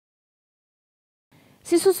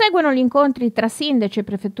Si susseguono gli incontri tra sindaci e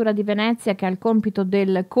prefettura di Venezia, che ha il compito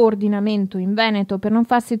del coordinamento in Veneto per non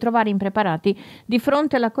farsi trovare impreparati di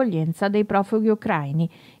fronte all'accoglienza dei profughi ucraini.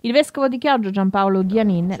 Il vescovo di Chioggia, Giampaolo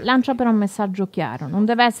Dianin, lancia però un messaggio chiaro: non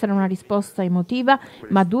deve essere una risposta emotiva,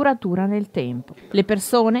 ma duratura nel tempo. Le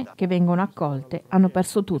persone che vengono accolte hanno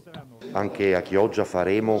perso tutto. Anche a Chioggia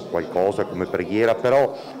faremo qualcosa come preghiera,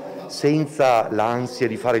 però senza l'ansia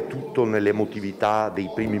di fare tutto nell'emotività dei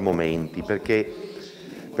primi momenti, perché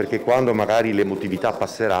quando magari l'emotività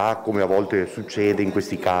passerà, come a volte succede in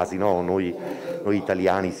questi casi, no? Noi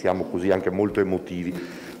italiani siamo così anche molto emotivi,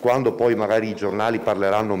 quando poi magari i giornali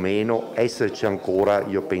parleranno meno, esserci ancora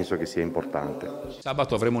io penso che sia importante.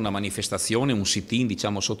 Sabato avremo una manifestazione, un sit-in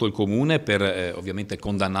sotto il comune per ovviamente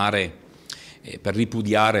condannare, per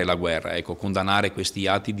ripudiare la guerra, ecco, condannare questi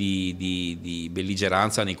atti di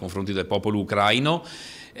belligeranza nei confronti del popolo ucraino.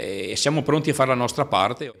 Siamo pronti a fare la nostra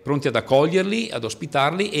parte, pronti ad accoglierli, ad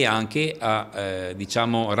ospitarli e anche a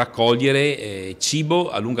raccogliere cibo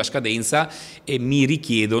a lunga scadenza, e mi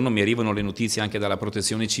arrivano le notizie anche dalla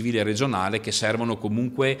protezione civile regionale che servono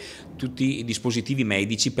comunque tutti i dispositivi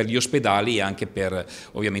medici per gli ospedali e anche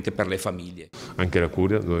ovviamente per le famiglie. Anche la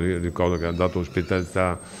Curia, ricordo che ha dato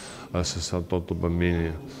ospitalità a 68 bambini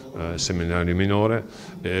seminario minore.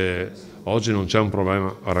 Oggi non c'è un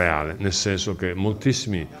problema reale, nel senso che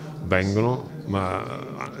moltissimi vengono, ma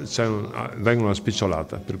vengono a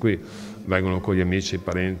spicciolata, per cui vengono con gli amici, i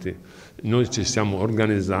parenti. Noi ci stiamo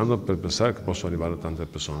organizzando per pensare che possono arrivare tante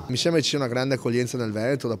persone. Mi sembra che ci sia una grande accoglienza nel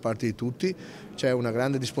Veneto da parte di tutti, c'è una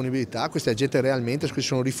grande disponibilità, questa gente realmente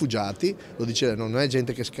sono rifugiati, lo dice, non è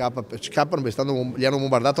gente che scappano perché gli hanno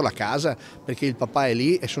bombardato la casa, perché il papà è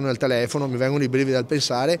lì e sono al telefono, mi vengono i brividi dal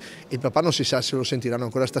pensare, e il papà non si sa se lo sentiranno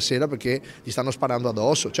ancora stasera perché gli stanno sparando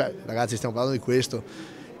addosso, cioè ragazzi, stiamo parlando di questo,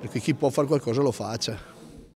 per cui chi può fare qualcosa lo faccia.